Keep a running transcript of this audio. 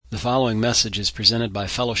following message is presented by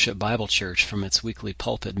Fellowship Bible Church from its weekly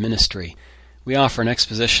pulpit ministry. We offer an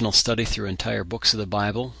expositional study through entire books of the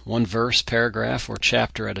Bible, one verse, paragraph, or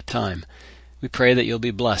chapter at a time. We pray that you'll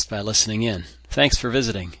be blessed by listening in. Thanks for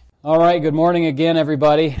visiting. All right, good morning again,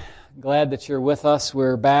 everybody. Glad that you're with us.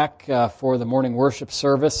 We're back for the morning worship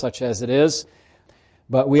service, such as it is.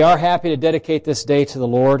 But we are happy to dedicate this day to the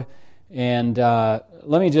Lord. And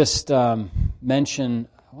let me just mention,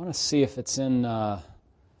 I want to see if it's in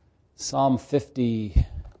Psalm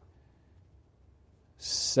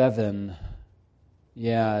 57.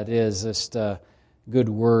 Yeah, it is. Just good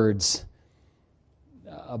words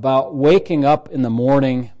about waking up in the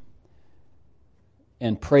morning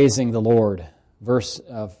and praising the Lord. Verse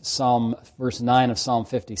 9 of Psalm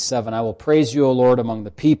 57. I will praise you, O Lord, among the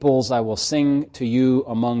peoples. I will sing to you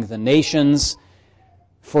among the nations.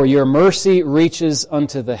 For your mercy reaches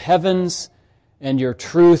unto the heavens, and your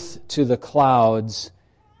truth to the clouds.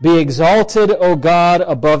 Be exalted, O God,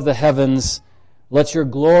 above the heavens. Let your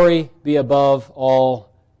glory be above all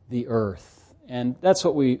the earth. And that's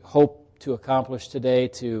what we hope to accomplish today,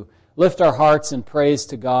 to lift our hearts in praise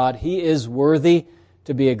to God. He is worthy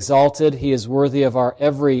to be exalted. He is worthy of our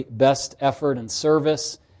every best effort and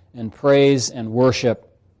service and praise and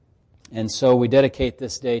worship. And so we dedicate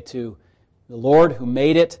this day to the Lord who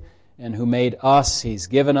made it and who made us. He's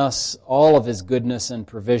given us all of His goodness and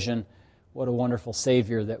provision. What a wonderful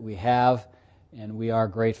Savior that we have, and we are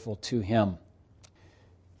grateful to Him.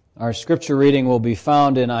 Our scripture reading will be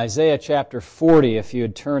found in Isaiah chapter 40, if you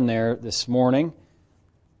would turn there this morning.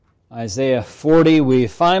 Isaiah 40, we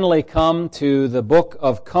finally come to the book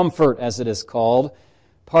of comfort, as it is called,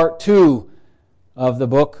 part 2 of the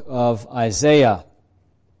book of Isaiah.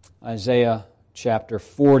 Isaiah chapter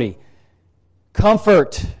 40.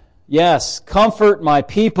 Comfort, yes, comfort my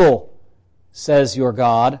people, says your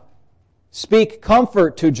God. Speak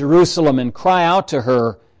comfort to Jerusalem and cry out to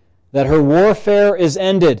her that her warfare is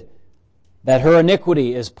ended, that her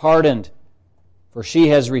iniquity is pardoned, for she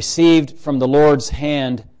has received from the Lord's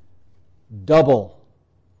hand double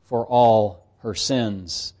for all her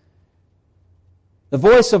sins. The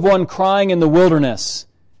voice of one crying in the wilderness,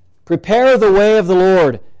 prepare the way of the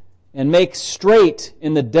Lord, and make straight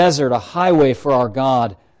in the desert a highway for our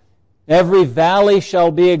God. Every valley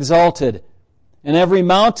shall be exalted, and every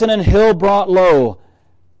mountain and hill brought low.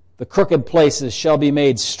 The crooked places shall be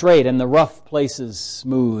made straight, and the rough places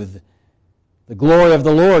smooth. The glory of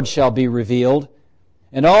the Lord shall be revealed,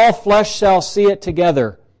 and all flesh shall see it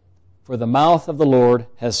together, for the mouth of the Lord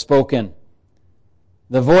has spoken.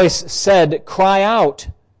 The voice said, cry out.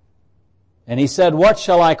 And He said, what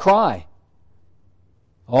shall I cry?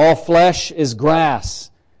 All flesh is grass,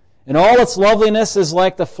 and all its loveliness is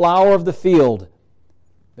like the flower of the field.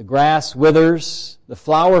 The grass withers, the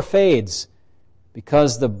flower fades,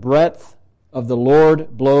 because the breath of the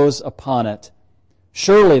Lord blows upon it.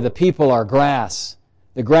 Surely the people are grass.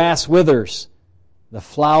 The grass withers, the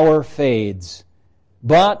flower fades.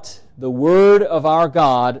 But the word of our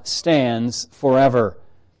God stands forever.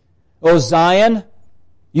 O Zion,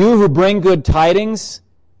 you who bring good tidings,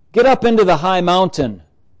 get up into the high mountain.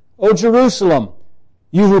 O Jerusalem,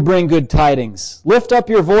 you who bring good tidings, lift up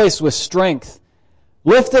your voice with strength.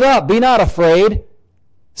 Lift it up, be not afraid.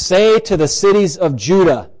 Say to the cities of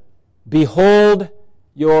Judah, behold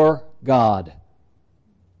your God.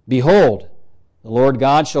 Behold, the Lord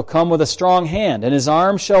God shall come with a strong hand, and His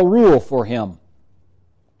arm shall rule for Him.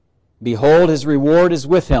 Behold, His reward is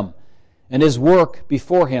with Him, and His work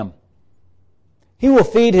before Him. He will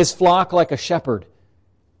feed His flock like a shepherd.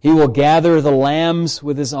 He will gather the lambs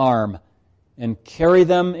with His arm, and carry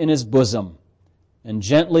them in His bosom, and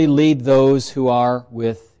gently lead those who are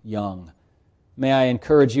with young. May I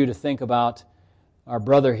encourage you to think about our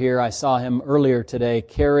brother here. I saw him earlier today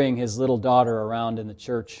carrying his little daughter around in the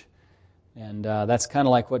church, and that's kind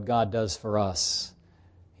of like what God does for us.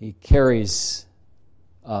 He carries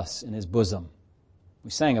us in His bosom.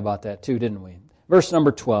 We sang about that too, didn't we? Verse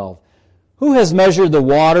number 12. Who has measured the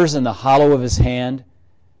waters in the hollow of His hand,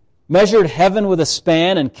 measured heaven with a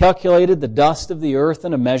span, and calculated the dust of the earth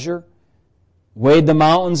in a measure, weighed the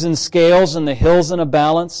mountains in scales and the hills in a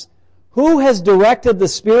balance? Who has directed the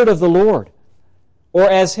Spirit of the Lord, or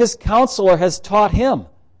as His counselor has taught Him?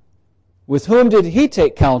 With whom did He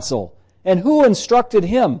take counsel, and who instructed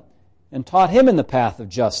Him and taught Him in the path of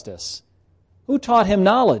justice? Who taught Him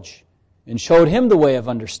knowledge and showed Him the way of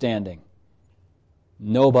understanding?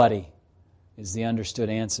 Nobody is the understood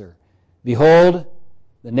answer. Behold,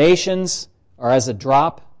 the nations are as a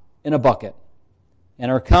drop in a bucket,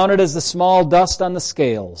 and are counted as the small dust on the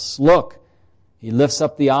scales. Look, He lifts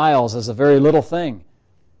up the isles as a very little thing.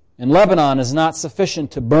 And Lebanon is not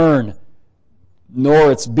sufficient to burn,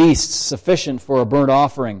 nor its beasts sufficient for a burnt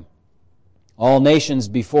offering. All nations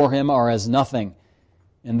before him are as nothing,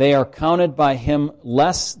 and they are counted by him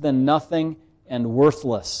less than nothing and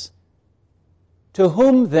worthless. To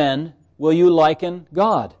whom then will you liken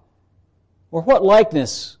God? Or what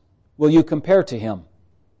likeness will you compare to him?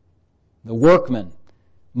 The workman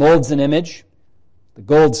molds an image, the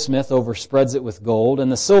goldsmith overspreads it with gold,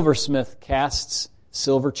 and the silversmith casts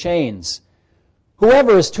silver chains.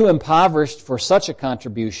 Whoever is too impoverished for such a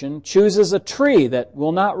contribution chooses a tree that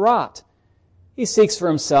will not rot. He seeks for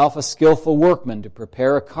himself a skillful workman to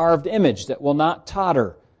prepare a carved image that will not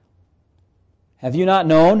totter. Have you not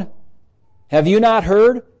known? Have you not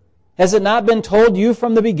heard? Has it not been told you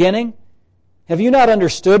from the beginning? Have you not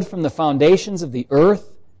understood from the foundations of the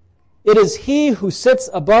earth? It is he who sits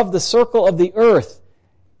above the circle of the earth,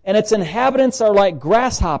 and its inhabitants are like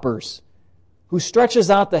grasshoppers, who stretches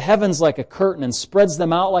out the heavens like a curtain and spreads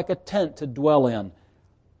them out like a tent to dwell in.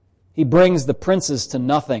 He brings the princes to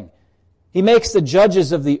nothing. He makes the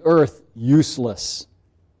judges of the earth useless.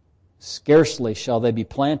 Scarcely shall they be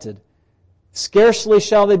planted. Scarcely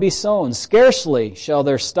shall they be sown. Scarcely shall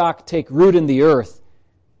their stock take root in the earth,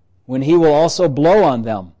 when he will also blow on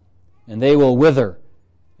them, and they will wither,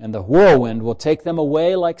 and the whirlwind will take them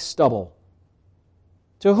away like stubble.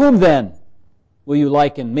 To whom then will you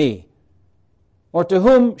liken me? Or to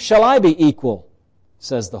whom shall I be equal?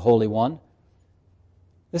 Says the Holy One.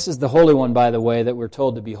 This is the Holy One, by the way, that we're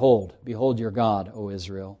told to behold. Behold your God, O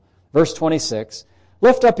Israel. Verse 26,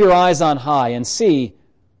 lift up your eyes on high and see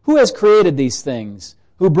who has created these things,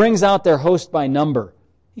 who brings out their host by number.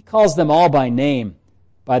 He calls them all by name.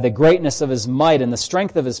 By the greatness of his might and the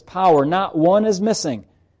strength of his power, not one is missing.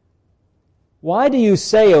 Why do you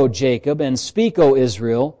say, O Jacob, and speak, O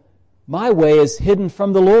Israel, my way is hidden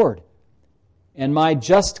from the Lord, and my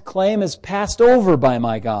just claim is passed over by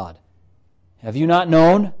my God? Have you not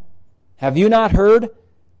known? Have you not heard?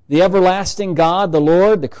 The everlasting God, the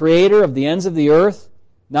Lord, the Creator of the ends of the earth,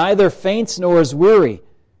 neither faints nor is weary.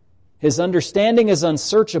 His understanding is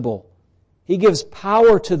unsearchable. He gives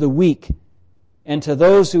power to the weak, and to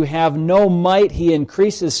those who have no might he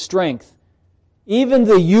increases strength. Even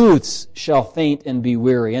the youths shall faint and be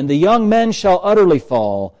weary, and the young men shall utterly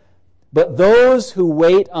fall. But those who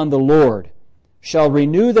wait on the Lord shall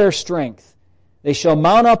renew their strength. They shall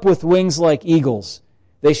mount up with wings like eagles.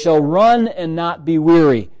 They shall run and not be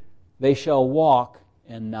weary. They shall walk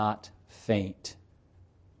and not faint.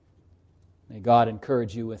 May God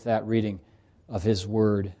encourage you with that reading of His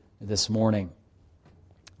Word this morning.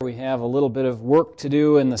 We have a little bit of work to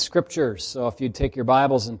do in the Scriptures, so if you'd take your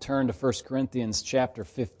Bibles and turn to 1 Corinthians chapter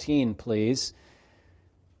 15, please.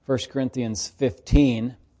 1 Corinthians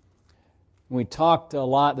 15. We talked a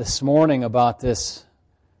lot this morning about this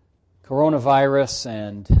coronavirus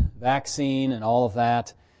and vaccine and all of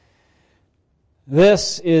that.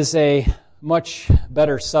 This is a much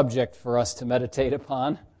better subject for us to meditate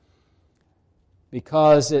upon,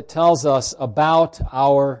 because it tells us about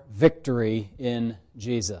our victory in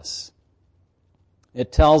Jesus.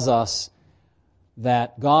 It tells us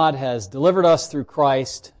that God has delivered us through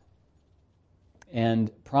Christ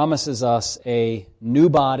and promises us a new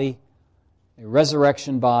body, a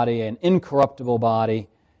resurrection body, an incorruptible body,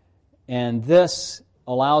 and this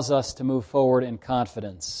allows us to move forward in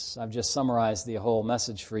confidence. I've just summarized the whole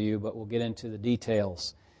message for you, but we'll get into the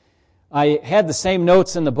details. I had the same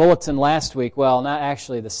notes in the bulletin last week. Well, not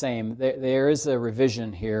actually the same. There is a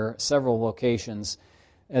revision here, several locations.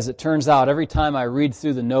 As it turns out, every time I read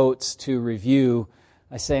through the notes to review,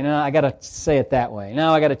 I say, no, I got to say it that way.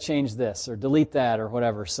 Now I got to change this or delete that or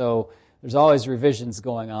whatever. So there's always revisions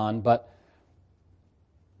going on. But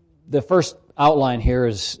the first outline here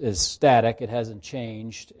is static. It hasn't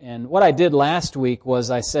changed. And what I did last week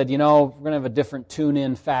was I said, we're going to have a different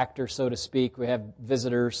tune-in factor, so to speak. We have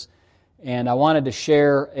visitors. And I wanted to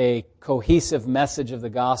share a cohesive message of the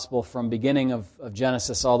gospel from beginning of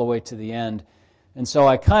Genesis all the way to the end. And so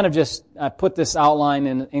I put this outline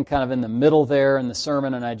in kind of in the middle there in the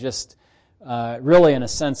sermon, and I just really, in a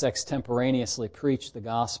sense, extemporaneously preached the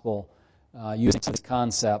gospel using these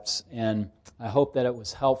concepts. And I hope that it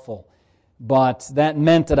was helpful. But that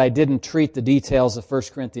meant that I didn't treat the details of 1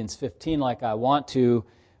 Corinthians 15 like I want to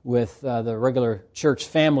with the regular church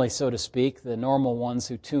family, so to speak, the normal ones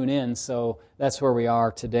who tune in. So that's where we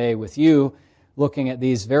are today with you, looking at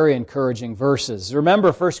these very encouraging verses.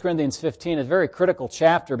 Remember, 1 Corinthians 15 is a very critical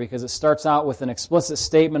chapter because it starts out with an explicit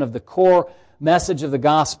statement of the core message of the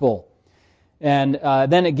gospel. And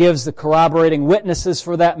then it gives the corroborating witnesses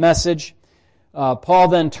for that message. Paul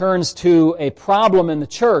then turns to a problem in the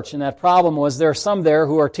church, and that problem was there are some there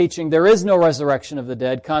who are teaching there is no resurrection of the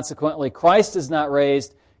dead, consequently Christ is not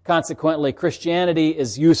raised, consequently Christianity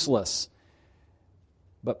is useless.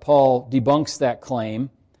 But Paul debunks that claim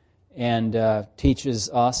and teaches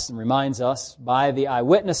us and reminds us by the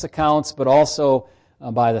eyewitness accounts, but also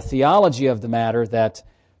by the theology of the matter, that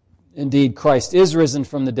indeed Christ is risen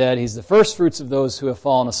from the dead. He's the first fruits of those who have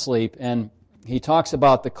fallen asleep, and he talks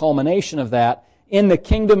about the culmination of that in the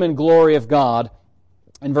kingdom and glory of God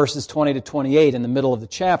in verses 20 to 28 in the middle of the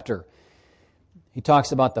chapter. He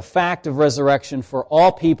talks about the fact of resurrection for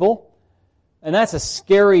all people, and that's a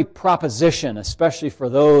scary proposition, especially for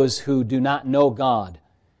those who do not know God,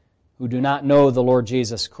 who do not know the Lord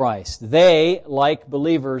Jesus Christ. They, like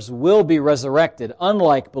believers, will be resurrected.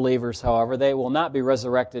 Unlike believers, however, they will not be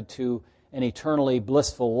resurrected to an eternally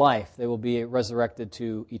blissful life. They will be resurrected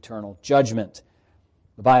to eternal judgment.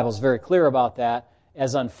 The Bible is very clear about that.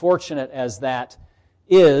 As unfortunate as that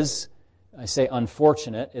is, I say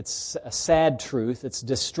unfortunate, it's a sad truth. It's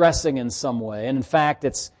distressing in some way. And in fact,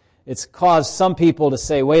 it's caused some people to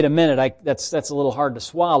say, wait a minute, that's a little hard to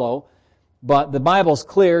swallow. But the Bible's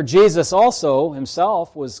clear. Jesus also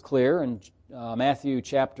himself was clear in Matthew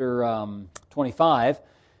chapter 25.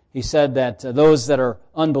 He said that those that are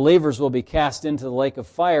unbelievers will be cast into the lake of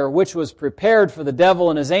fire, which was prepared for the devil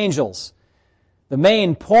and his angels. The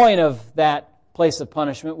main point of that place of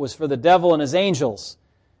punishment was for the devil and his angels.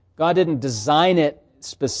 God didn't design it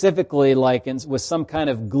specifically like with some kind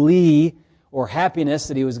of glee or happiness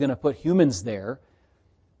that he was going to put humans there.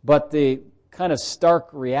 But the kind of stark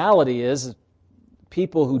reality is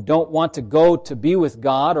people who don't want to go to be with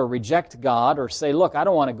God or reject God or say, look, I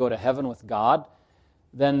don't want to go to heaven with God,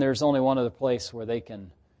 then there's only one other place where they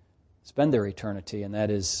can spend their eternity, and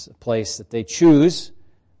that is a place that they choose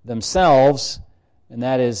themselves, and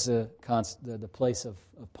that is the place of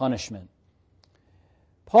punishment.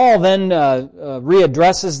 Paul then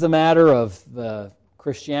readdresses the matter of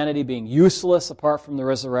Christianity being useless apart from the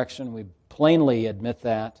resurrection. We plainly admit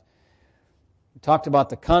that. We talked about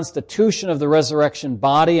the constitution of the resurrection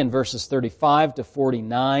body in verses 35 to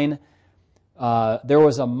 49. There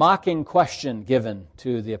was a mocking question given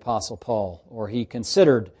to the Apostle Paul, or he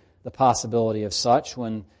considered the possibility of such,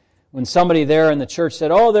 when somebody there in the church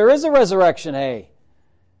said, oh, there is a resurrection, hey.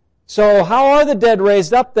 So how are the dead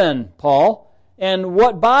raised up then, Paul? And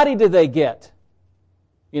what body do they get?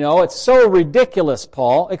 You know, it's so ridiculous,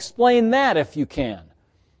 Paul. Explain that if you can.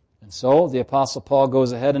 And so the Apostle Paul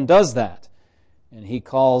goes ahead and does that. And he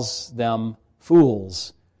calls them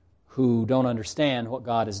fools who don't understand what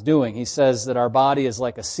God is doing. He says that our body is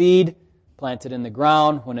like a seed planted in the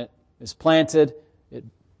ground. When it is planted, it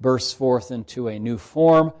bursts forth into a new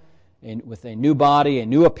form, with a new body, a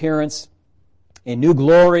new appearance, a new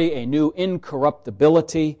glory, a new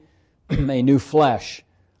incorruptibility, a new flesh.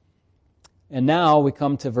 And now we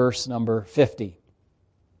come to verse number 50.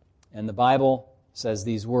 And the Bible says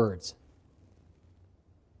these words.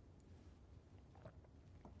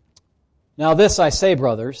 Now this I say,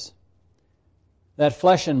 brothers, that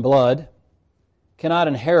flesh and blood cannot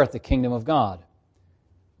inherit the kingdom of God,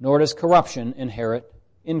 nor does corruption inherit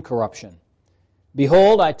incorruption.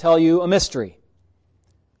 Behold, I tell you a mystery.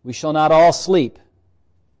 We shall not all sleep,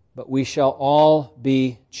 but we shall all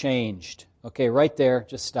be changed. Okay, right there,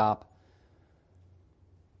 just stop.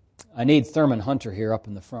 I need Thurman Hunter here up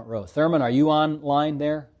in the front row. Thurman, are you online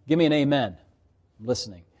there? Give me an amen. I'm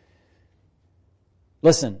listening.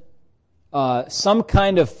 Listen. Some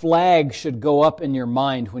kind of flag should go up in your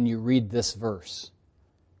mind when you read this verse.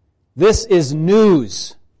 This is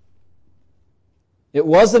news. It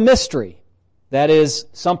was a mystery. That is,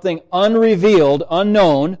 something unrevealed,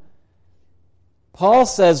 unknown. Paul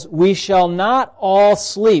says, we shall not all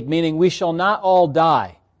sleep, meaning we shall not all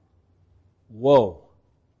die. Whoa.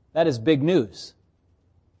 That is big news.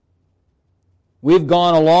 We've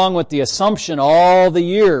gone along with the assumption all the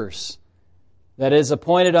years that is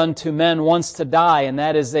appointed unto men once to die, and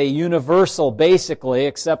that is a universal, basically,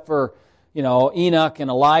 except for, Enoch and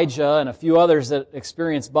Elijah and a few others that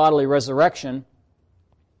experience bodily resurrection.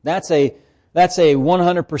 That's a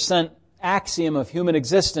 100% axiom of human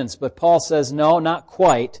existence. But Paul says, no, not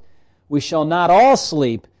quite. We shall not all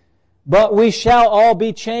sleep, but we shall all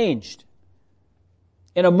be changed.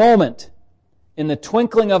 In a moment, in the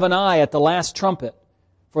twinkling of an eye at the last trumpet.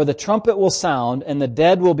 For the trumpet will sound, and the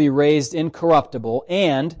dead will be raised incorruptible,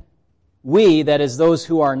 and we, that is those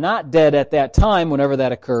who are not dead at that time, whenever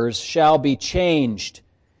that occurs, shall be changed.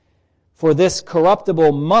 For this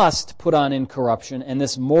corruptible must put on incorruption, and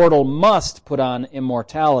this mortal must put on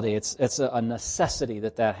immortality. It's a necessity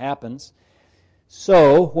that happens.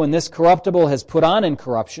 So, when this corruptible has put on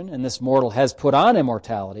incorruption, and this mortal has put on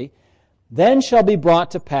immortality, then shall be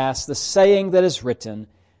brought to pass the saying that is written,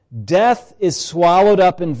 Death is swallowed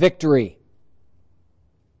up in victory.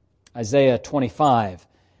 Isaiah 25.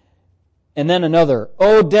 And then another,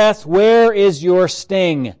 O death, where is your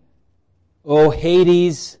sting? O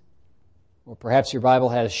Hades, or perhaps your Bible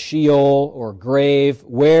has Sheol or grave,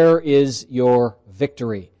 where is your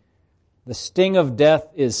victory? The sting of death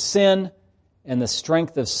is sin, and the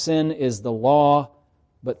strength of sin is the law.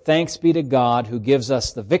 But thanks be to God who gives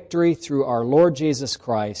us the victory through our Lord Jesus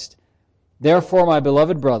Christ. Therefore, my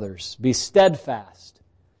beloved brothers, be steadfast,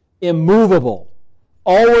 immovable,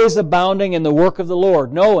 always abounding in the work of the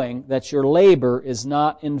Lord, knowing that your labor is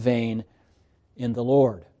not in vain in the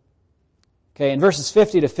Lord. Okay, in verses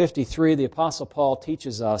 50 to 53, the Apostle Paul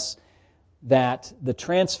teaches us that there's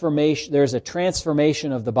a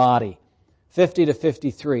transformation of the body. 50 to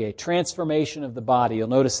 53, a transformation of the body. You'll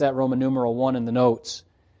notice that Roman numeral 1 in the notes.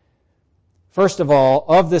 First of all,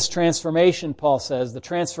 of this transformation, Paul says, the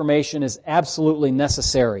transformation is absolutely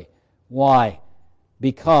necessary. Why?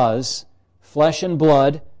 Because flesh and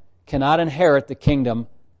blood cannot inherit the kingdom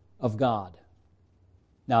of God.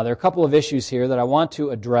 Now, there are a couple of issues here that I want to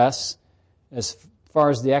address as far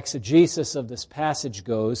as the exegesis of this passage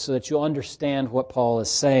goes so that you'll understand what Paul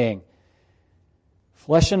is saying.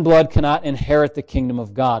 Flesh and blood cannot inherit the kingdom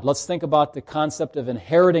of God. Let's think about the concept of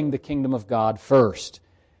inheriting the kingdom of God first.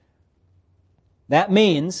 That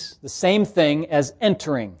means the same thing as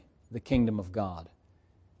entering the kingdom of God.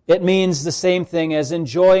 It means the same thing as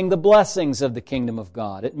enjoying the blessings of the kingdom of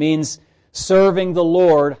God. It means serving the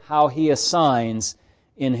Lord how He assigns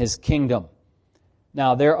in His kingdom.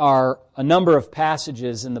 Now, there are a number of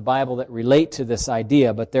passages in the Bible that relate to this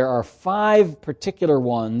idea, but there are 5 particular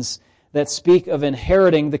ones that speak of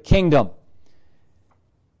inheriting the kingdom.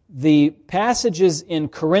 The passages in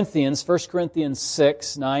Corinthians, 1 Corinthians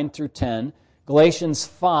 6, 9 through 10, Galatians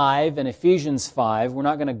 5, and Ephesians 5, we're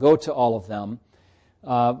not going to go to all of them.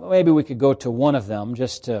 Maybe we could go to one of them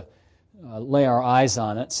just to lay our eyes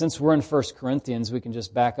on it. Since we're in 1 Corinthians, we can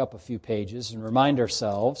just back up a few pages and remind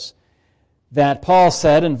ourselves that Paul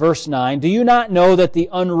said in verse 9, Do you not know that the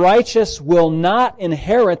unrighteous will not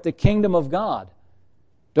inherit the kingdom of God?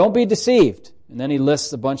 Don't be deceived. And then he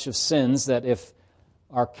lists a bunch of sins that if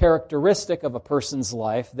are characteristic of a person's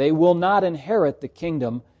life, they will not inherit the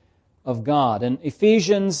kingdom of God. And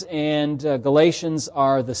Ephesians and Galatians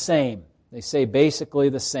are the same. They say basically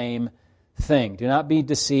the same thing. Do not be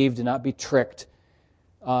deceived. Do not be tricked.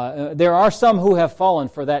 There are some who have fallen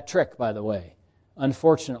for that trick, by the way.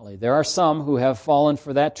 Unfortunately, there are some who have fallen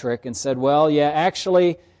for that trick and said, well, yeah,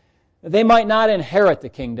 actually, they might not inherit the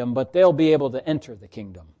kingdom, but they'll be able to enter the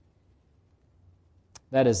kingdom.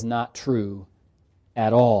 That is not true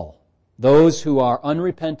at all. Those who are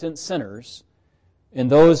unrepentant sinners in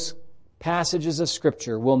those passages of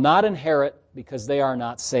Scripture will not inherit because they are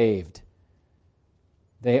not saved.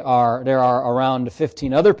 There are around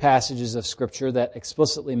 15 other passages of Scripture that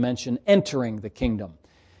explicitly mention entering the kingdom.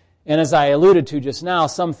 And as I alluded to just now,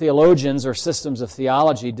 some theologians or systems of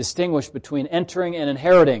theology distinguish between entering and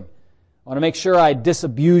inheriting. I want to make sure I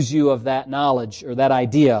disabuse you of that knowledge or that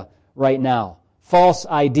idea right now. False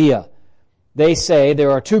idea. They say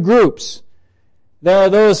there are 2 groups. There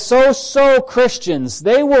are those so-so Christians.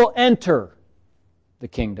 They will enter the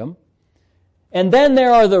kingdom. And then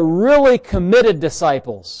there are the really committed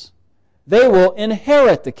disciples. They will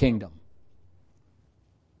inherit the kingdom.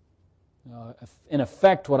 In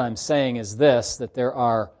effect, what I'm saying is this, that there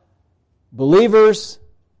are believers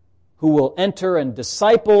who will enter and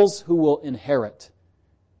disciples who will inherit.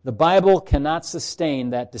 The Bible cannot sustain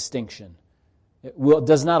that distinction. It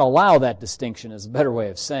does not allow that distinction, is a better way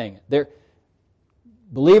of saying it.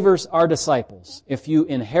 Believers are disciples. If you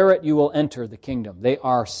inherit, you will enter the kingdom. They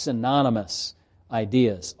are synonymous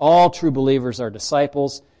ideas. All true believers are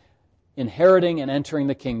disciples. Inheriting and entering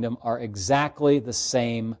the kingdom are exactly the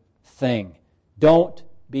same thing. Don't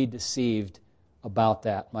be deceived about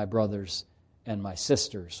that, my brothers and my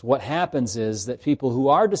sisters. What happens is that people who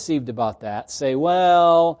are deceived about that say,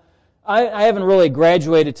 well, I haven't really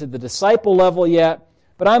graduated to the disciple level yet,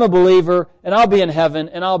 but I'm a believer, and I'll be in heaven,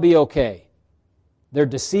 and I'll be okay. They're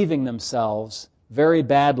deceiving themselves very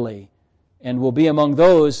badly and will be among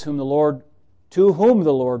those to whom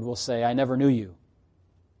the Lord will say, I never knew you.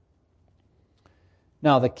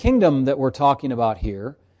 Now, the kingdom that we're talking about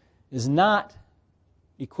here is not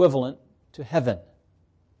equivalent to heaven.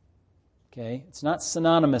 Okay? It's not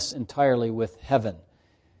synonymous entirely with heaven.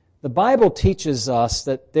 The Bible teaches us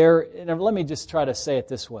that let me just try to say it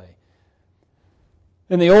this way.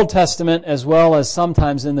 In the Old Testament, as well as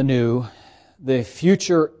sometimes in the New, the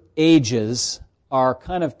future ages are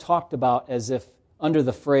kind of talked about as if under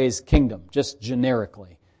the phrase kingdom, just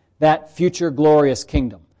generically. That future glorious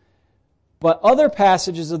kingdom. But other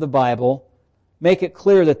passages of the Bible make it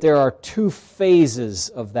clear that there are two phases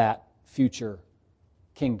of that future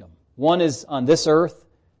kingdom. One is on this earth,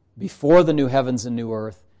 before the new heavens and new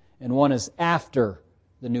earth, and one is after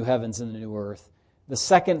the new heavens and the new earth. The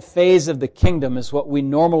second phase of the kingdom is what we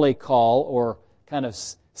normally call, or kind of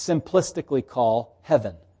simplistically call,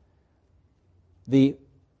 heaven. The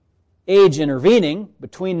age intervening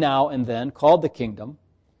between now and then, called the kingdom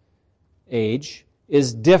age,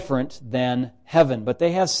 is different than heaven, but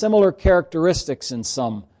they have similar characteristics in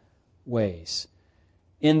some ways.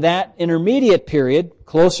 In that intermediate period,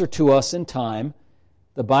 closer to us in time,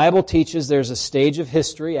 the Bible teaches there's a stage of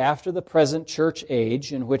history after the present church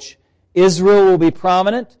age in which Israel will be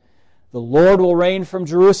prominent, the Lord will reign from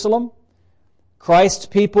Jerusalem, Christ's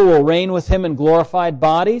people will reign with Him in glorified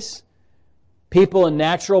bodies, people in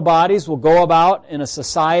natural bodies will go about in a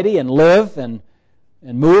society and live and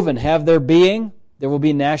move and have their being. There will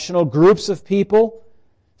be national groups of people.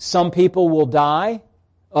 Some people will die.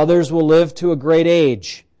 Others will live to a great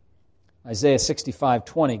age. Isaiah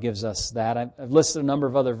 65:20 gives us that. I've listed a number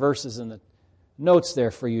of other verses in the notes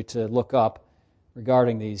there for you to look up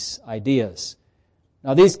regarding these ideas.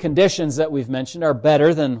 Now, these conditions that we've mentioned are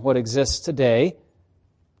better than what exists today.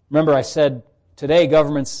 Remember, I said today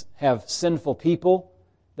governments have sinful people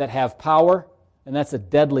that have power, and that's a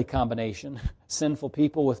deadly combination. Sinful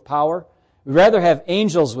people with power. We'd rather have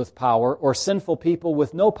angels with power or sinful people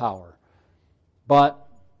with no power. But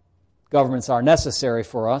governments are necessary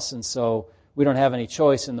for us, and so we don't have any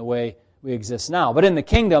choice in the way we exist now. But in the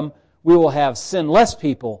kingdom, we will have sinless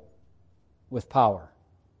people with power.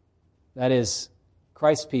 That is,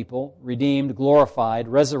 Christ's people, redeemed, glorified,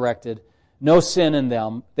 resurrected, no sin in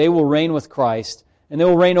them. They will reign with Christ, and they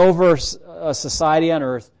will reign over a society on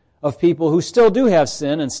earth of people who still do have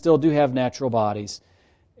sin and still do have natural bodies,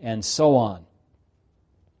 and so on.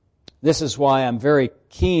 This is why I'm very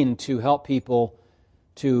keen to help people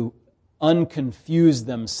to unconfuse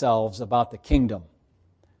themselves about the kingdom.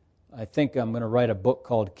 I think I'm going to write a book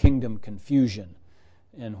called Kingdom Confusion,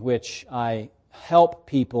 in which I help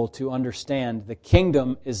people to understand the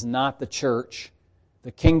kingdom is not the church,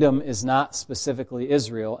 the kingdom is not specifically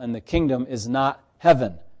Israel, and the kingdom is not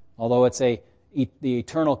heaven, although it's the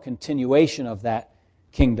eternal continuation of that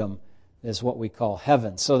kingdom is what we call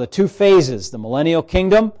heaven. So the two phases, the millennial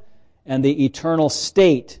kingdom and the eternal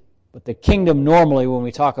state. But the kingdom normally, when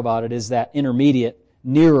we talk about it, is that intermediate,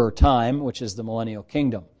 nearer time, which is the millennial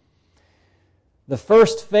kingdom. The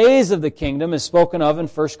first phase of the kingdom is spoken of in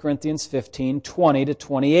 1 Corinthians 15:20 to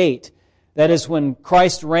 28. That is when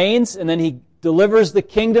Christ reigns and then He delivers the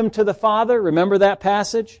kingdom to the Father. Remember that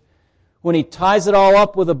passage? When He ties it all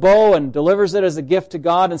up with a bow and delivers it as a gift to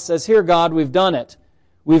God and says, "Here, God, we've done it.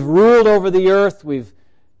 We've ruled over the earth. We've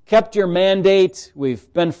kept your mandate.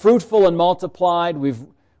 We've been fruitful and multiplied.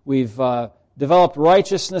 We've developed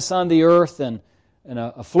righteousness on the earth and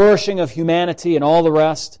a flourishing of humanity and all the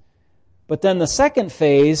rest." But then the second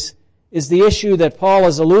phase is the issue that Paul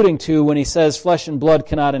is alluding to when he says flesh and blood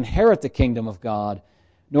cannot inherit the kingdom of God,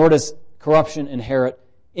 nor does corruption inherit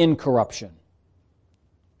incorruption.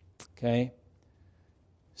 Okay?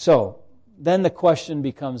 So, then the question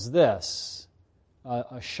becomes this.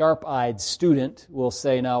 A sharp-eyed student will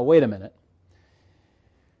say, now, wait a minute.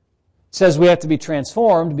 It says we have to be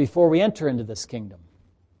transformed before we enter into this kingdom.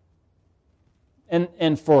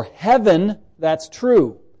 And for heaven, that's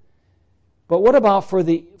true. But what about for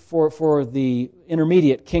the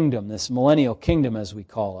intermediate kingdom, this millennial kingdom as we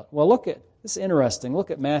call it? Well, this is interesting.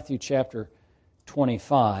 Look at Matthew chapter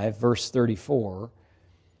 25, verse 34.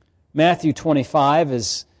 Matthew 25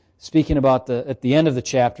 is speaking about at the end of the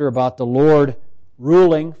chapter about the Lord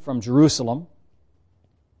ruling from Jerusalem.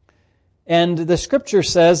 And the Scripture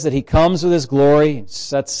says that He comes with His glory,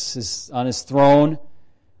 sets on His throne.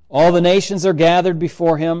 All the nations are gathered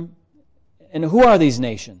before Him. And who are these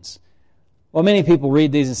nations? Well, many people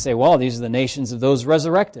read these and say, well, these are the nations of those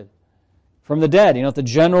resurrected from the dead. At the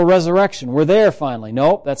general resurrection. We're there finally.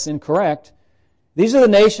 Nope, that's incorrect. These are the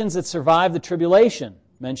nations that survived the tribulation,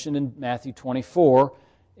 mentioned in Matthew 24,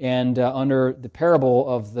 and under the parable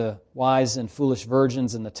of the wise and foolish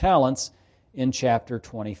virgins and the talents in chapter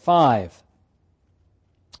 25.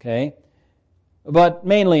 Okay? But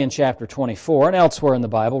mainly in chapter 24 and elsewhere in the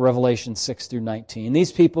Bible, Revelation 6 through 19.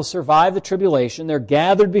 These people survive the tribulation. They're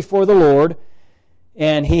gathered before the Lord,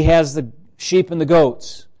 and He has the sheep and the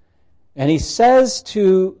goats. And He says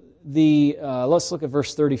to let's look at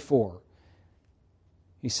verse 34.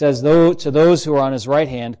 He says to those who are on his right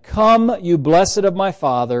hand, "Come, you blessed of my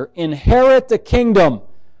Father, inherit the kingdom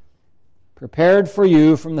prepared for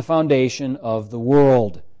you from the foundation of the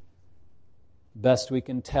world." Best we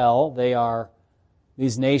can tell, they are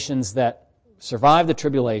these nations that survived the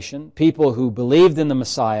tribulation, people who believed in the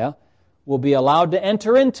Messiah, will be allowed to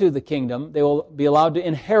enter into the kingdom. They will be allowed to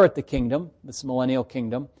inherit the kingdom, this millennial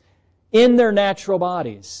kingdom, in their natural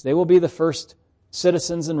bodies. They will be the first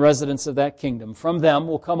citizens and residents of that kingdom. From them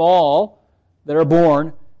will come all that are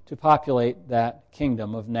born to populate that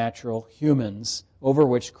kingdom of natural humans over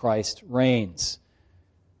which Christ reigns.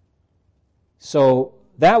 So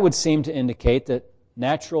that would seem to indicate that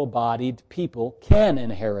natural-bodied people can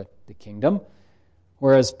inherit the kingdom,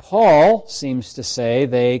 whereas Paul seems to say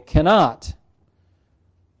they cannot.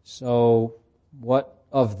 So what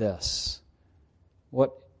of this?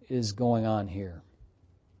 What is going on here?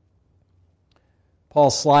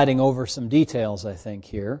 Paul's sliding over some details, I think,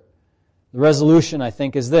 here. The resolution, I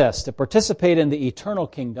think, is this: to participate in the eternal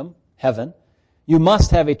kingdom, heaven, you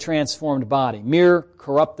must have a transformed body. Mere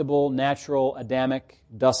corruptible, natural, Adamic,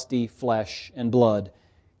 dusty flesh and blood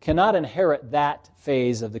cannot inherit that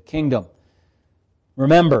phase of the kingdom.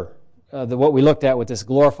 Remember what we looked at with this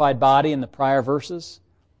glorified body in the prior verses?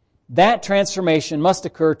 That transformation must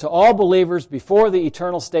occur to all believers before the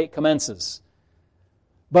eternal state commences.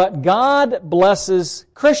 But God blesses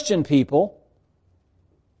Christian people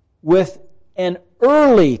with an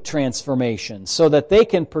early transformation so that they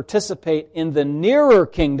can participate in the nearer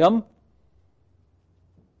kingdom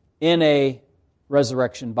in a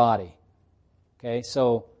resurrection body. Okay,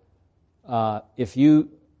 so if you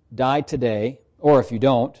die today, or if you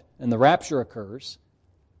don't, and the rapture occurs,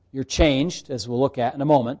 you're changed, as we'll look at in a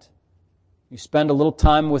moment. You spend a little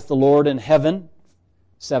time with the Lord in heaven,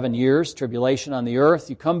 7 years, tribulation on the earth.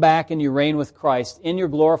 You come back and you reign with Christ in your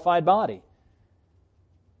glorified body,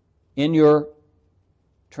 in your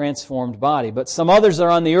transformed body. But some others are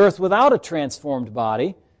on the earth without a transformed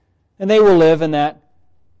body, and they will live in that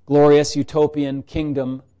glorious utopian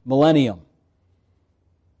kingdom millennium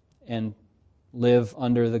and live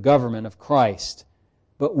under the government of Christ.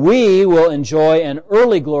 But we will enjoy an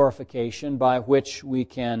early glorification by which we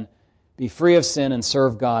can be free of sin and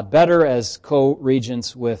serve God better as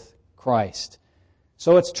co-regents with Christ.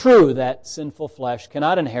 So it's true that sinful flesh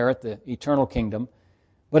cannot inherit the eternal kingdom,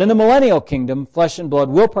 but in the millennial kingdom, flesh and blood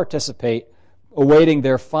will participate, awaiting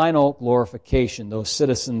their final glorification, those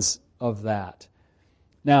citizens of that.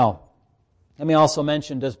 Now, let me also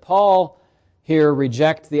mention, does Paul here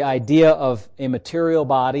reject the idea of a material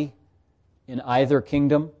body in either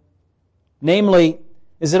kingdom? Namely,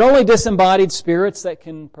 is it only disembodied spirits that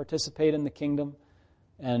can participate in the kingdom?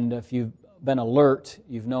 And if you've been alert,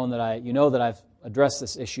 you know that I've addressed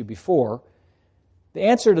this issue before. The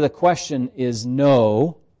answer to the question is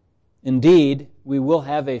no. Indeed, we will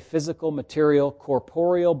have a physical, material,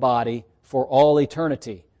 corporeal body for all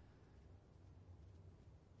eternity.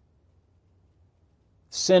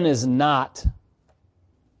 Sin is not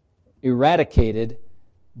eradicated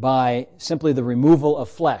by simply the removal of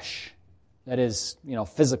flesh. That is,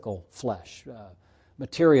 physical flesh,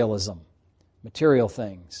 materialism, material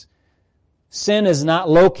things. Sin is not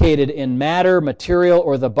located in matter, material,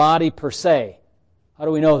 or the body per se. How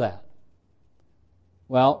do we know that?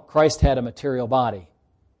 Well, Christ had a material body,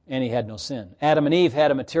 and He had no sin. Adam and Eve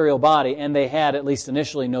had a material body, and they had, at least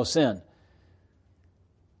initially, no sin.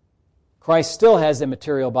 Christ still has a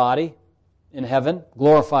material body in heaven,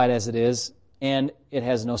 glorified as it is, and it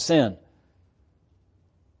has no sin.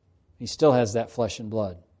 He still has that flesh and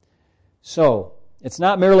blood. So, it's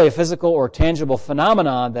not merely a physical or tangible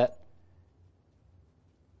phenomenon that,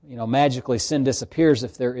 magically sin disappears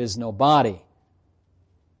if there is no body.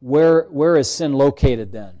 Where is sin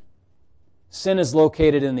located then? Sin is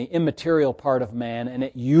located in the immaterial part of man, and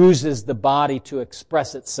it uses the body to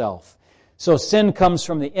express itself. So sin comes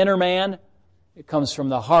from the inner man. It comes from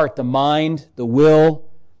the heart, the mind, the will.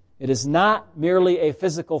 It is not merely a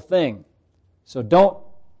physical thing. So don't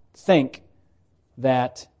think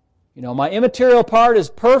that, my immaterial part is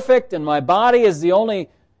perfect and my body is the only,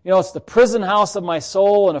 it's the prison house of my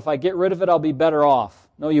soul, and if I get rid of it, I'll be better off.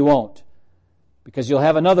 No, you won't. Because you'll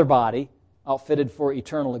have another body outfitted for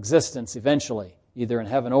eternal existence eventually, either in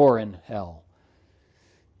heaven or in hell.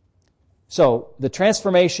 So, the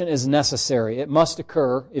transformation is necessary. It must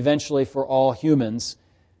occur eventually for all humans.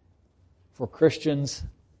 For Christians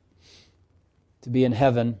to be in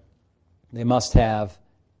heaven, they must have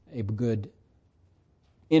a good,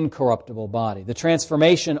 incorruptible body. The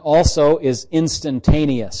transformation also is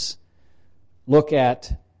instantaneous. Look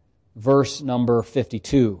at verse number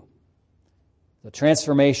 52. The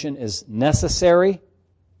transformation is necessary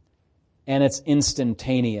and it's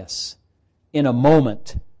instantaneous, in a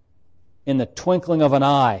moment, in the twinkling of an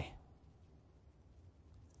eye.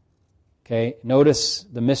 Okay, notice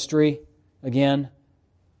the mystery again.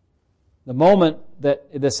 The moment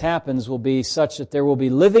that this happens will be such that there will be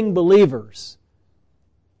living believers.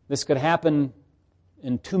 This could happen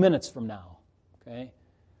in 2 minutes from now, okay,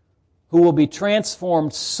 who will be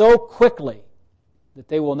transformed so quickly that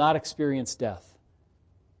they will not experience death,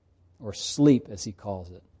 or sleep, as he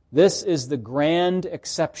calls it. This is the grand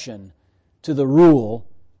exception to the rule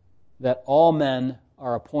that all men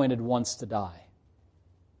are appointed once to die.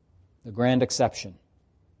 The grand exception.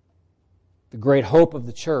 The great hope of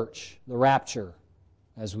the church, the rapture,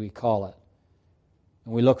 as we call it.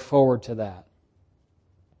 And we look forward to that.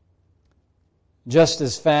 Just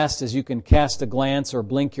as fast as you can cast a glance or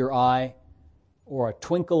blink your eye, or a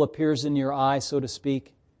twinkle appears in your eye, so to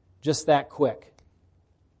speak, just that quick,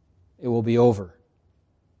 it will be over.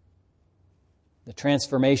 The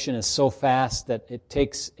transformation is so fast that it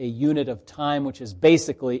takes a unit of time which is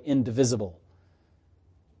basically indivisible.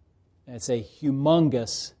 And it's a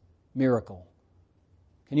humongous miracle.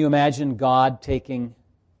 Can you imagine God taking,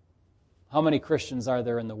 how many Christians are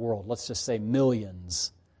there in the world? Let's just say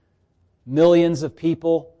millions. Millions of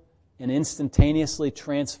people, and instantaneously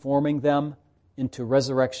transforming them into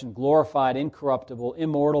resurrection, glorified, incorruptible,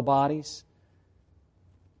 immortal bodies?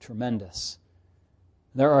 Tremendous.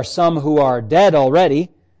 There are some who are dead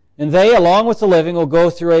already, and they, along with the living, will go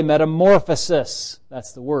through a metamorphosis.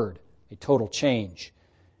 That's the word, a total change.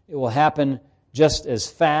 It will happen just as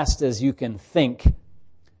fast as you can think.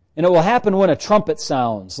 And it will happen when a trumpet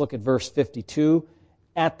sounds. Look at verse 52,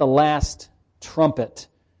 at the last trumpet.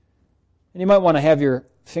 And you might want to have your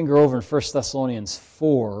finger over in 1 Thessalonians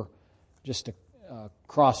 4, just to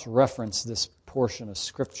cross-reference this portion of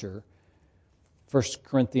Scripture. 1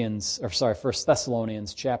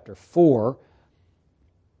 Thessalonians chapter 4.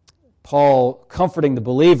 Paul, comforting the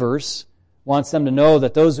believers, wants them to know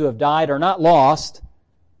that those who have died are not lost.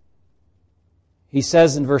 He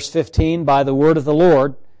says in verse 15, by the word of the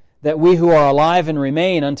Lord, that we who are alive and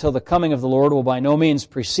remain until the coming of the Lord will by no means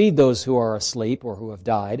precede those who are asleep or who have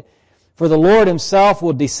died. For the Lord himself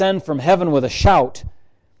will descend from heaven with a shout,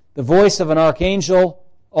 the voice of an archangel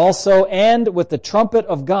also, and with the trumpet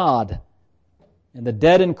of God. And the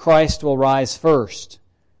dead in Christ will rise first.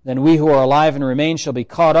 Then we who are alive and remain shall be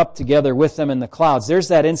caught up together with them in the clouds. There's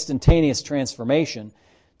that instantaneous transformation,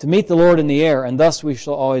 to meet the Lord in the air, and thus we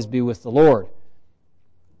shall always be with the Lord.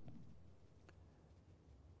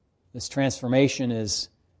 This transformation is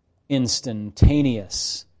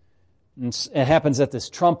instantaneous. And it happens at this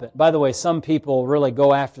trumpet. By the way, some people really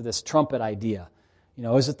go after this trumpet idea. You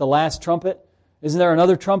know, is it the last trumpet? Isn't there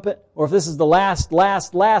another trumpet? Or if this is the last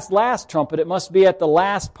trumpet, it must be at the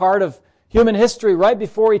last part of human history, right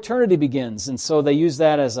before eternity begins. And so they use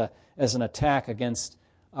that as an attack against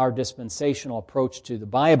our dispensational approach to the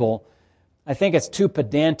Bible. I think it's too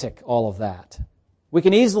pedantic, all of that. We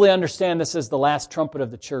can easily understand this as the last trumpet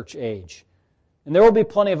of the church age. And there will be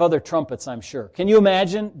plenty of other trumpets, I'm sure. Can you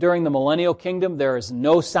imagine during the millennial kingdom there is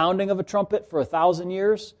no sounding of a trumpet for 1,000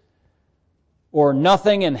 years? Or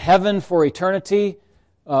nothing in heaven for eternity?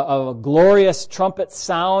 A glorious trumpet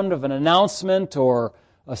sound of an announcement or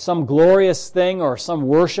some glorious thing or some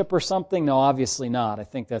worship or something? No, obviously not. I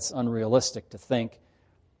think that's unrealistic to think.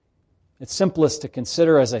 It's simplest to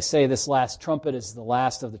consider, as I say, this last trumpet is the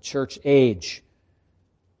last of the church age.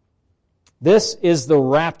 This is the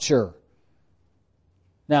rapture.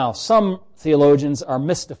 Now, some theologians are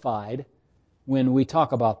mystified when we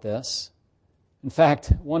talk about this. In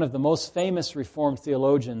fact, one of the most famous Reformed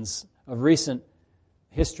theologians of recent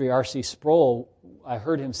history, R.C. Sproul, I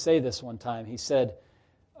heard him say this one time. He said,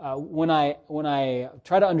 when I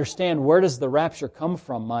try to understand where does the rapture come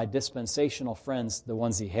from, my dispensational friends, the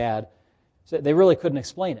ones he had, said they really couldn't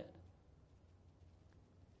explain it.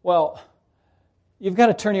 Well, you've got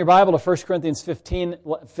to turn your Bible to 1 Corinthians 15,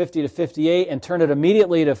 50 to 58, and turn it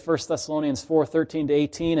immediately to 1 Thessalonians 4, 13 to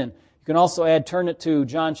 18, and you can also turn it to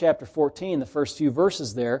John chapter 14, the first few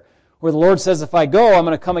verses there, where the Lord says, if I go, I'm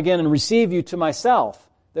going to come again and receive you to myself,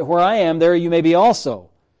 that where I am, there you may be also.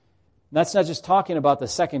 And that's not just talking about the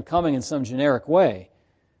second coming in some generic way,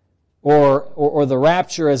 or the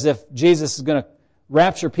rapture as if Jesus is going to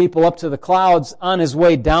rapture people up to the clouds on his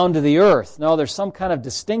way down to the earth. No, there's some kind of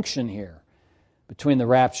distinction here between the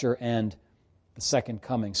rapture and the second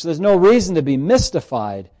coming. So there's no reason to be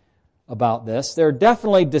mystified about this. There are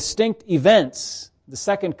definitely distinct events. The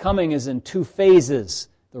second coming is in two phases,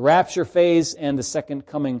 the rapture phase and the second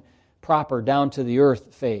coming proper down to the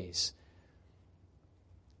earth phase.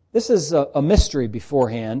 This is a mystery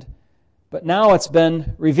beforehand, but now it's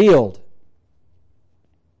been revealed.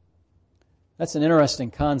 That's an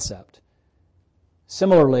interesting concept.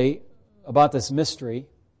 Similarly, about this mystery,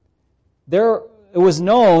 it was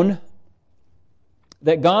known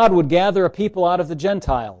that God would gather a people out of the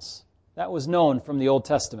Gentiles. That was known from the Old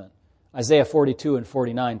Testament. Isaiah 42 and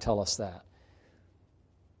 49 tell us that.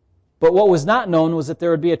 But what was not known was that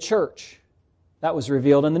there would be a church. That was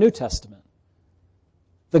revealed in the New Testament.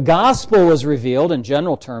 The gospel was revealed in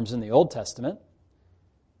general terms in the Old Testament,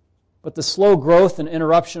 but the slow growth and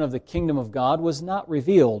interruption of the kingdom of God was not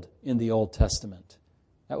revealed in the Old Testament.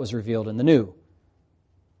 That was revealed in the New.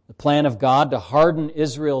 The plan of God to harden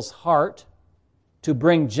Israel's heart, to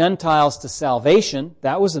bring Gentiles to salvation,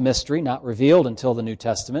 that was a mystery not revealed until the New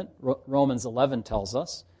Testament. Romans 11 tells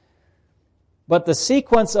us. But the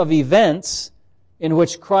sequence of events in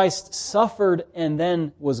which Christ suffered and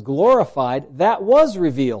then was glorified, that was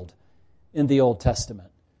revealed in the Old Testament.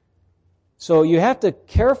 So you have to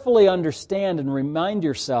carefully understand and remind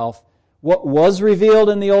yourself what was revealed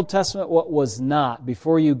in the Old Testament, what was not,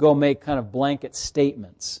 before you go make kind of blanket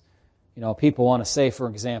statements. You know, people want to say, for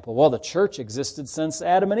example, well, the church existed since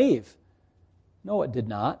Adam and Eve. No, it did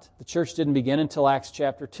not. The church didn't begin until Acts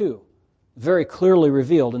chapter 2. Very clearly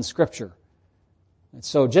revealed in Scripture. And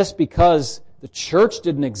so just because the church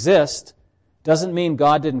didn't exist doesn't mean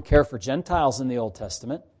God didn't care for Gentiles in the Old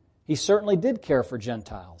Testament. He certainly did care for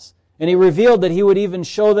Gentiles. And He revealed that He would even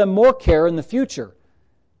show them more care in the future.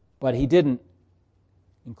 But He didn't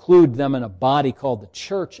include them in a body called the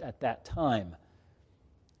church at that time.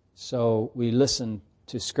 So we listen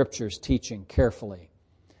to Scripture's teaching carefully.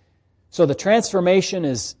 So the transformation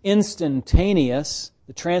is instantaneous.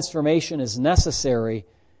 The transformation is necessary.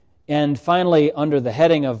 And finally, under the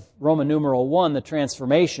heading of Roman numeral 1, the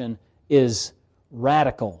transformation is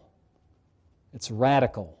radical. It's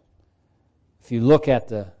radical. If you look at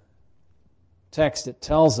the text, it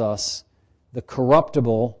tells us the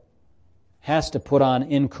corruptible has to put on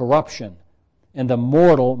incorruption, and the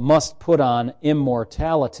mortal must put on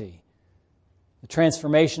immortality. The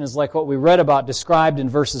transformation is like what we read about described in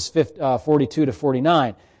verses 42 to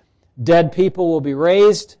 49. Dead people will be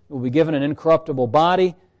raised, will be given an incorruptible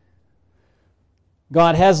body.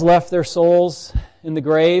 God has left their souls in the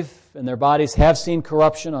grave, and their bodies have seen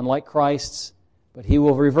corruption, unlike Christ's, but He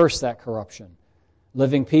will reverse that corruption.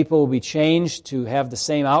 Living people will be changed to have the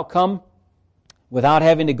same outcome without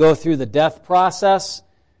having to go through the death process.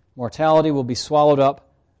 Mortality will be swallowed up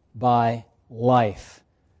by life.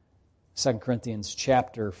 2 Corinthians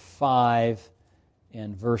chapter 5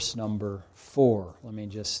 and verse number 4. Let me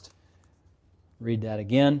just read that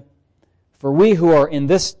again. For we who are in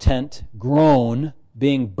this tent groan,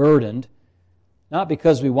 being burdened, not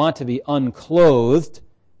because we want to be unclothed.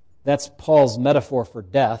 That's Paul's metaphor for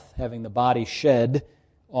death, having the body shed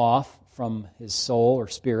off from his soul or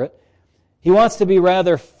spirit. He wants to be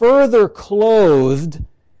rather further clothed,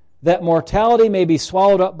 that mortality may be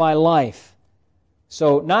swallowed up by life.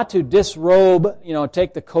 So not to disrobe,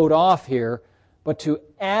 take the coat off here, but to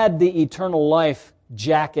add the eternal life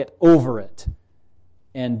jacket over it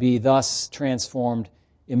and be thus transformed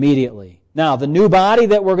immediately. Now, the new body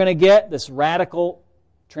that we're going to get, this radical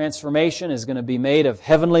transformation, is going to be made of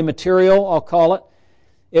heavenly material, I'll call it.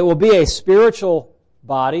 It will be a spiritual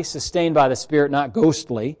body, sustained by the Spirit, not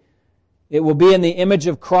ghostly. It will be in the image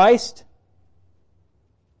of Christ,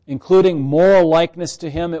 including moral likeness to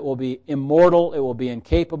Him. It will be immortal. It will be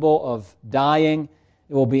incapable of dying.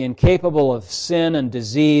 It will be incapable of sin and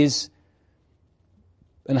disease.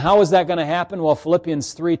 And how is that going to happen? Well,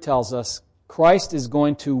 Philippians 3 tells us Christ is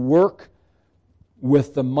going to work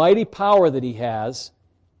with the mighty power that He has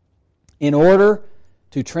in order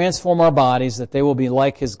to transform our bodies that they will be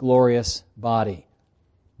like His glorious body.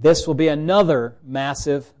 This will be another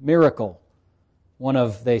massive miracle. One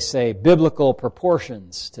of, they say, biblical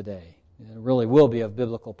proportions today. It really will be of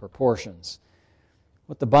biblical proportions.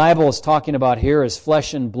 What the Bible is talking about here is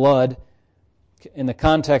flesh and blood in the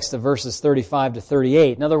context of verses 35 to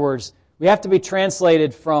 38. In other words, we have to be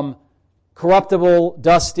translated from corruptible,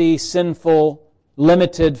 dusty, sinful,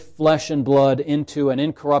 limited flesh and blood into an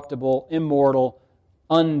incorruptible, immortal,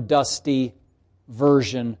 undusty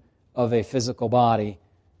version of a physical body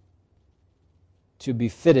to be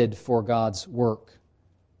fitted for God's work.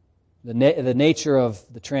 The nature of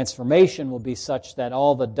the transformation will be such that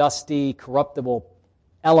all the dusty, corruptible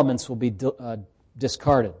elements will be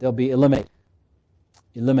discarded. They'll be eliminated.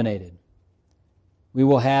 We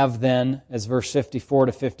will have then, as verse 54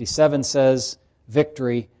 to 57 says,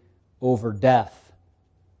 victory over death.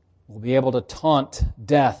 We'll be able to taunt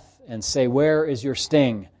death and say, where is your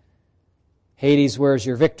sting? Hades, where is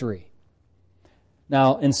your victory?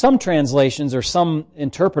 Now, in some translations or some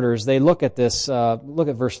interpreters, they look at this, look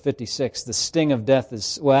at verse 56. The sting of death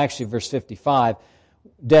is, well, actually verse 55.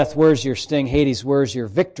 Death, where's your sting? Hades, where's your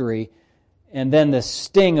victory? And then the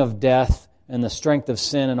sting of death and the strength of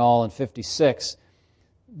sin and all in 56.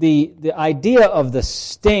 The idea of the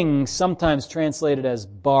sting, sometimes translated as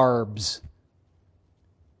barbs.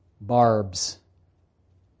 Barbs.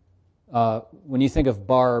 When you think of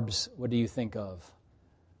barbs, what do you think of?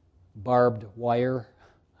 Barbed wire.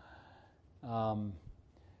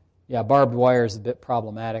 Barbed wire is a bit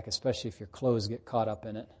problematic, especially if your clothes get caught up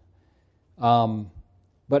in it.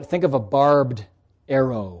 But think of a barbed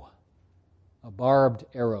arrow. A barbed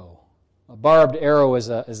arrow. A barbed arrow is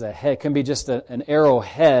a head. Can be just an arrow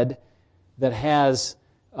head that has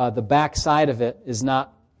the back side of it is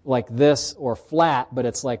not like this or flat, but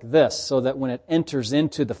it's like this, so that when it enters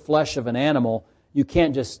into the flesh of an animal, you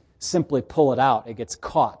can't just simply pull it out. It gets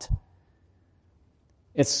caught.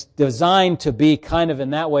 It's designed to be kind of in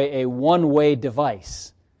that way a one-way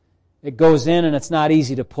device. It goes in and it's not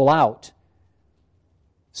easy to pull out.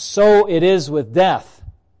 So it is with death.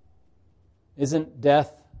 Isn't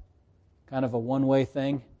death kind of a one-way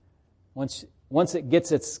thing? Once it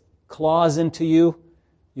gets its claws into you,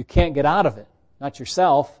 you can't get out of it. Not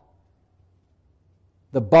yourself.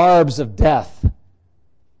 The barbs of death.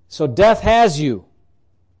 So death has you.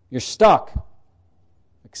 You're stuck.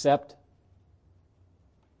 Except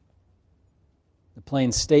the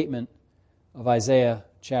plain statement of Isaiah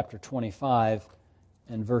chapter 25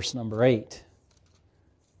 and verse number 8.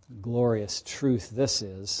 Glorious truth this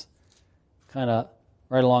is. Kind of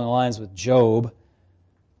right along the lines with Job. It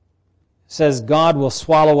says, God will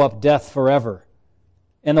swallow up death forever.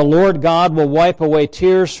 And the Lord God will wipe away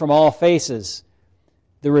tears from all faces.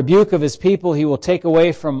 The rebuke of His people He will take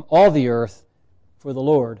away from all the earth, for the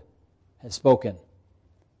Lord has spoken.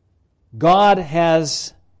 God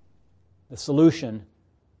has the solution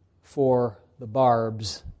for the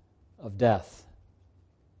barbs of death.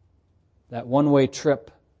 That one-way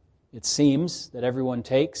trip, it seems, that everyone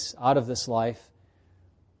takes out of this life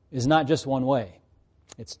is not just one way.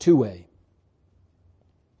 It's two-way.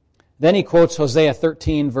 Then he quotes Hosea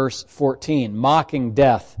 13, verse 14, mocking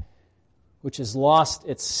death, which has lost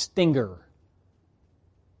its stinger.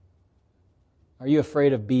 Are you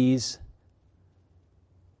afraid of bees?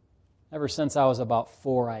 Ever since I was about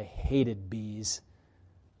 4, I hated bees.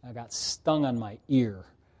 I got stung on my ear,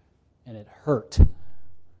 and it hurt.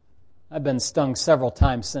 I've been stung several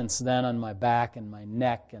times since then on my back and my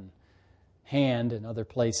neck and hand and other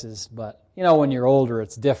places. But, when you're older,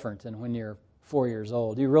 it's different. And when you're 4 years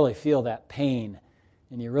old, you really feel that pain,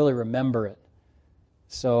 and you really remember it.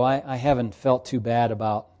 So I haven't felt too bad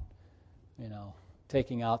about,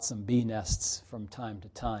 taking out some bee nests from time to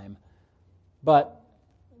time. But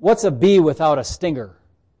what's a bee without a stinger?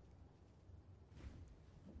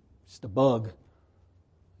 Just a bug,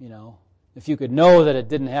 If you could know that it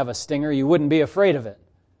didn't have a stinger, you wouldn't be afraid of it.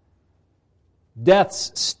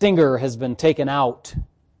 Death's stinger has been taken out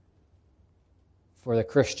for the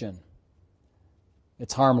Christian.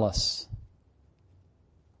 It's harmless.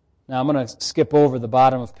 Now I'm going to skip over the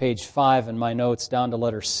bottom of page 5 in my notes down to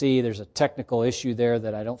letter C. There's a technical issue there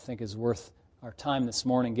that I don't think is worth our time this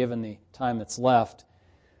morning given the time that's left.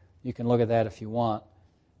 You can look at that if you want.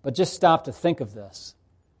 But just stop to think of this.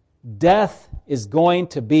 Death is going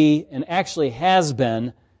to be, and actually has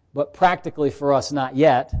been, but practically for us not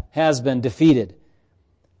yet, has been defeated.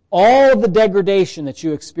 All of the degradation that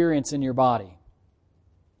you experience in your body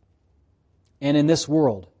and in this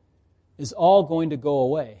world is all going to go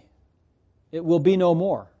away. It will be no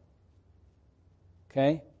more.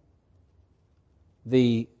 Okay?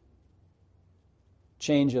 The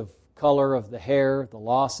change of color of the hair, the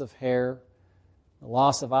loss of hair, the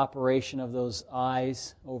loss of operation of those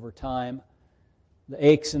eyes over time, the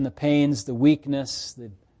aches and the pains, the weakness,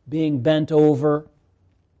 the being bent over,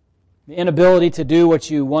 the inability to do what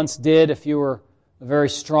you once did if you were a very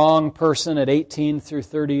strong person at 18 through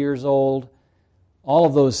 30 years old, all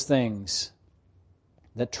of those things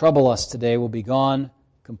that trouble us today will be gone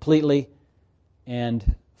completely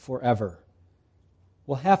and forever.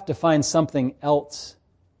 We'll have to find something else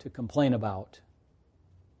to complain about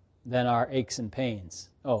than our aches and pains.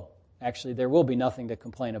 Oh, actually, there will be nothing to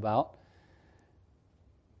complain about.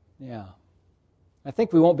 Yeah. I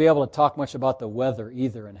think we won't be able to talk much about the weather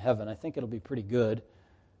either in heaven. I think it'll be pretty good.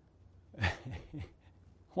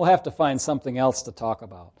 We'll have to find something else to talk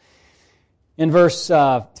about. In verse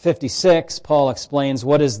 56, Paul explains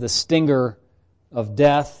what is the stinger of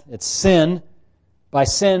death. It's sin. By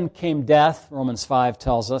sin came death, Romans 5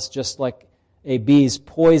 tells us, just like a bee's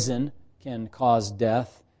poison can cause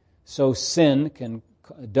death. so sin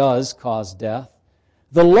does cause death.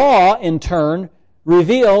 The law, in turn,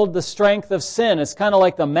 revealed the strength of sin. It's kind of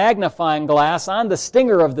like the magnifying glass on the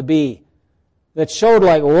stinger of the bee that showed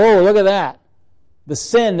like, whoa, look at that. The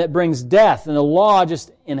sin that brings death, and the law just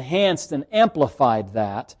enhanced and amplified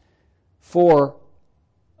that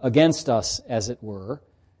against us, as it were.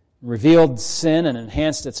 Revealed sin and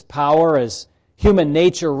enhanced its power as human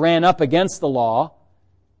nature ran up against the law.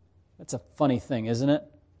 That's a funny thing, isn't it?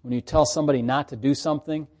 When you tell somebody not to do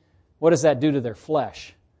something, what does that do to their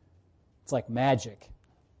flesh? It's like magic.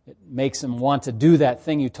 It makes them want to do that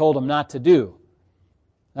thing you told them not to do.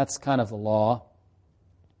 That's kind of the law,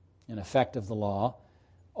 an effect of the law.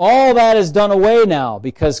 All that is done away now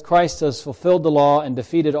because Christ has fulfilled the law and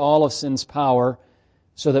defeated all of sin's power,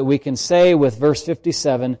 so that we can say with verse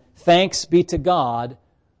 57, thanks be to God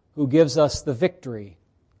who gives us the victory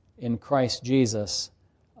in Christ Jesus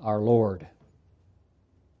our Lord.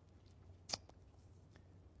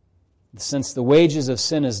 Since the wages of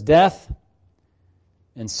sin is death,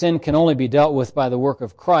 and sin can only be dealt with by the work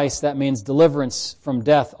of Christ, that means deliverance from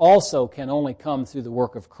death also can only come through the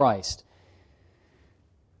work of Christ.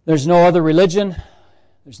 There's no other religion,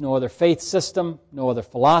 there's no other faith system, no other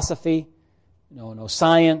philosophy, no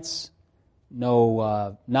science,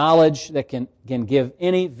 no knowledge that can give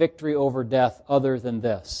any victory over death other than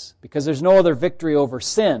this. Because there's no other victory over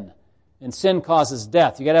sin, and sin causes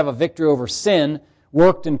death. You've got to have a victory over sin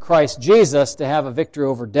worked in Christ Jesus to have a victory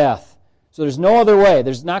over death. So there's no other way.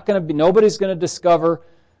 Nobody's going to discover,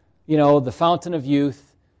 the fountain of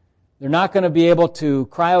youth. They're not going to be able to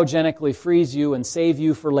cryogenically freeze you and save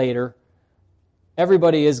you for later.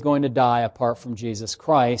 Everybody is going to die apart from Jesus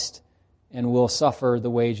Christ and will suffer the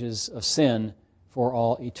wages of sin for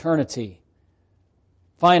all eternity.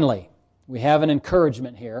 Finally, we have an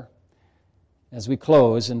encouragement here as we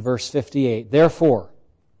close in verse 58. Therefore,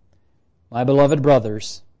 my beloved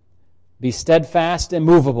brothers, be steadfast and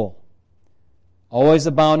immovable, always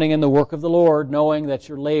abounding in the work of the Lord, knowing that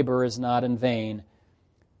your labor is not in vain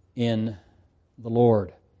in the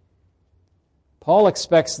Lord. Paul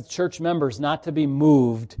expects the church members not to be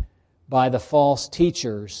moved by the false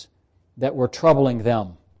teachers that were troubling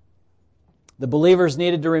them. The believers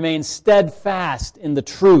needed to remain steadfast in the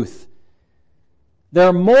truth.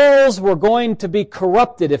 Their morals were going to be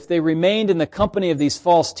corrupted if they remained in the company of these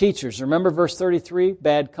false teachers. Remember verse 33,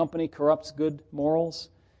 bad company corrupts good morals?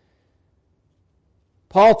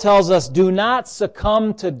 Paul tells us, do not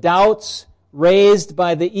succumb to doubts raised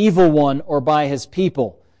by the evil one or by his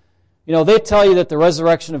people. They tell you that the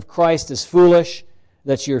resurrection of Christ is foolish,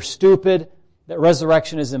 that you're stupid, that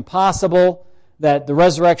resurrection is impossible, that the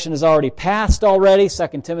resurrection is already passed already.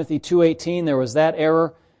 2 Timothy 2:18, there was that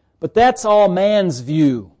error. But that's all man's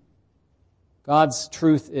view. God's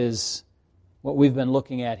truth is what we've been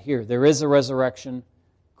looking at here. There is a resurrection.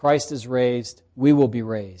 Christ is raised. We will be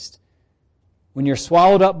raised. When you're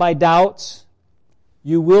swallowed up by doubts,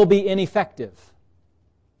 you will be ineffective.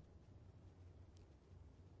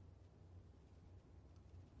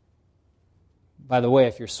 By the way,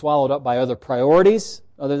 if you're swallowed up by other priorities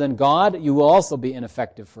other than God, you will also be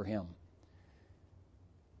ineffective for Him.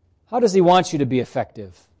 How does He want you to be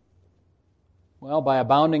effective? Well, by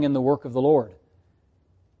abounding in the work of the Lord.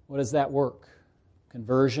 What is that work?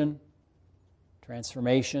 Conversion,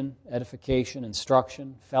 transformation, edification,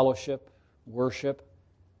 instruction, fellowship, worship,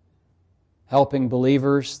 helping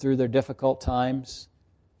believers through their difficult times.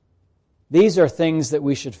 These are things that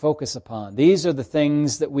we should focus upon. These are the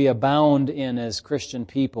things that we abound in as Christian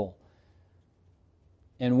people.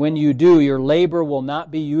 And when you do, your labor will not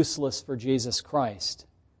be useless for Jesus Christ.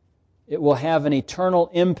 It will have an eternal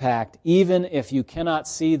impact even if you cannot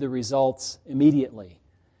see the results immediately.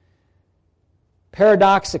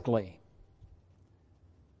 Paradoxically,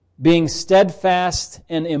 being steadfast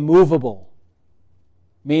and immovable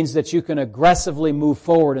means that you can aggressively move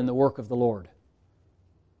forward in the work of the Lord.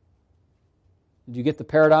 Did you get the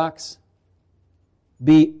paradox?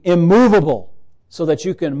 Be immovable so that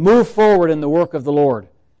you can move forward in the work of the Lord.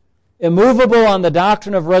 Immovable on the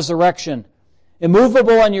doctrine of resurrection.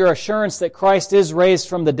 Immovable on your assurance that Christ is raised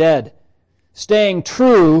from the dead. Staying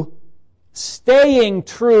true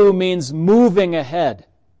means moving ahead.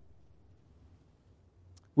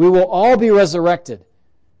 We will all be resurrected.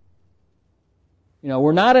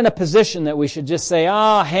 We're not in a position that we should just say,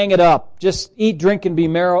 hang it up. Just eat, drink, and be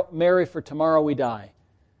merry, for tomorrow we die.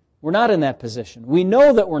 We're not in that position. We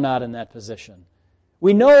know that we're not in that position.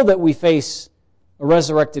 We know that we face a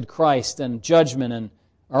resurrected Christ and judgment and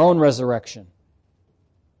our own resurrection.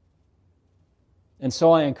 And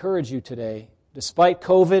so I encourage you today, despite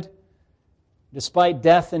COVID, despite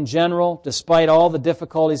death in general, despite all the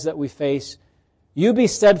difficulties that we face, you be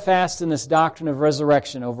steadfast in this doctrine of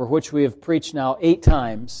resurrection, over which we have preached now 8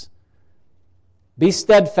 times. Be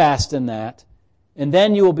steadfast in that, and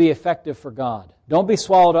then you will be effective for God. Don't be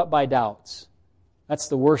swallowed up by doubts. That's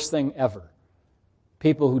the worst thing ever.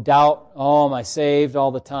 People who doubt, oh, am I saved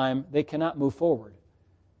all the time? They cannot move forward.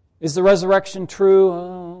 Is the resurrection true?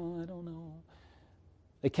 Oh, I don't know.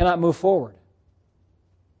 They cannot move forward.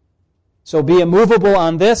 So be immovable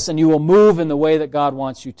on this, and you will move in the way that God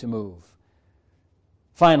wants you to move.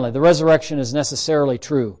 Finally, the resurrection is necessarily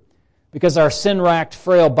true because our sin-racked,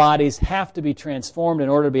 frail bodies have to be transformed in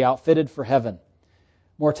order to be outfitted for heaven.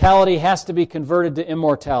 Mortality has to be converted to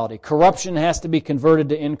immortality. Corruption has to be converted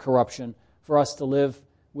to incorruption for us to live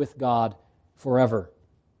with God forever.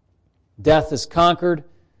 Death is conquered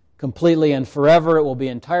completely and forever. It will be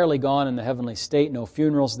entirely gone in the heavenly state. No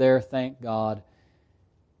funerals there, thank God.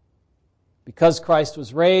 Because Christ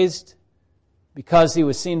was raised, because He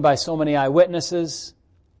was seen by so many eyewitnesses,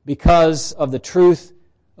 because of the truth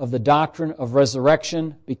of the doctrine of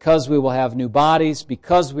resurrection, because we will have new bodies,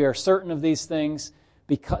 because we are certain of these things,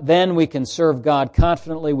 then we can serve God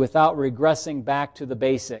confidently without regressing back to the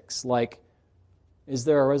basics, like, is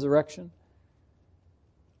there a resurrection?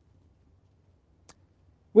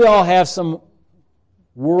 We all have some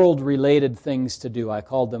world-related things to do. I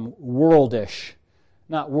called them worldish.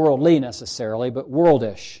 Not worldly necessarily, but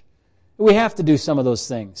worldish. We have to do some of those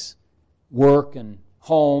things. Work and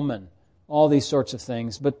home and all these sorts of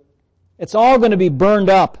things. But it's all going to be burned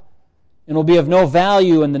up and will be of no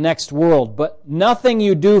value in the next world. But nothing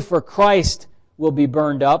you do for Christ will be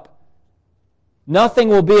burned up. Nothing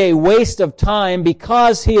will be a waste of time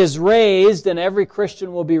because He is raised and every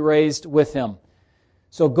Christian will be raised with Him.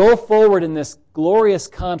 So go forward in this glorious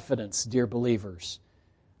confidence, dear believers.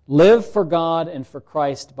 Live for God and for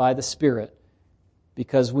Christ by the Spirit,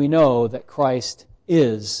 because we know that Christ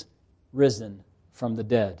is risen from the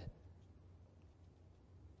dead.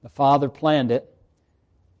 The Father planned it.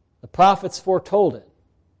 The prophets foretold it.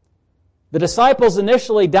 The disciples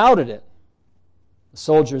initially doubted it. The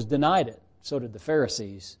soldiers denied it. So did the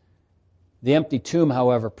Pharisees. The empty tomb,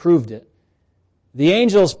 however, proved it. The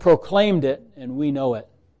angels proclaimed it, and we know it.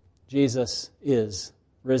 Jesus is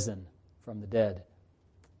risen from the dead.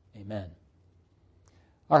 Amen.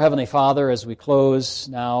 Our Heavenly Father, as we close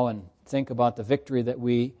now and think about the victory that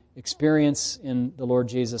we experience in the Lord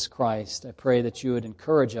Jesus Christ, I pray that you would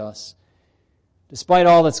encourage us. Despite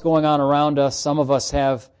all that's going on around us, some of us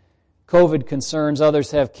have COVID concerns,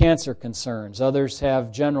 others have cancer concerns, others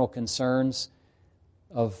have general concerns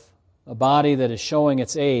of a body that is showing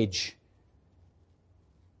its age.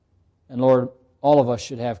 And Lord, all of us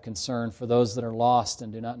should have concern for those that are lost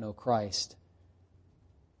and do not know Christ.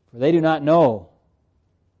 For they do not know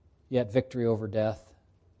yet victory over death,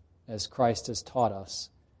 as Christ has taught us.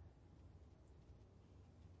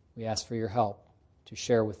 We ask for your help to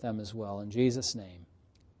share with them as well. In Jesus' name,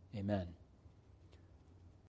 amen.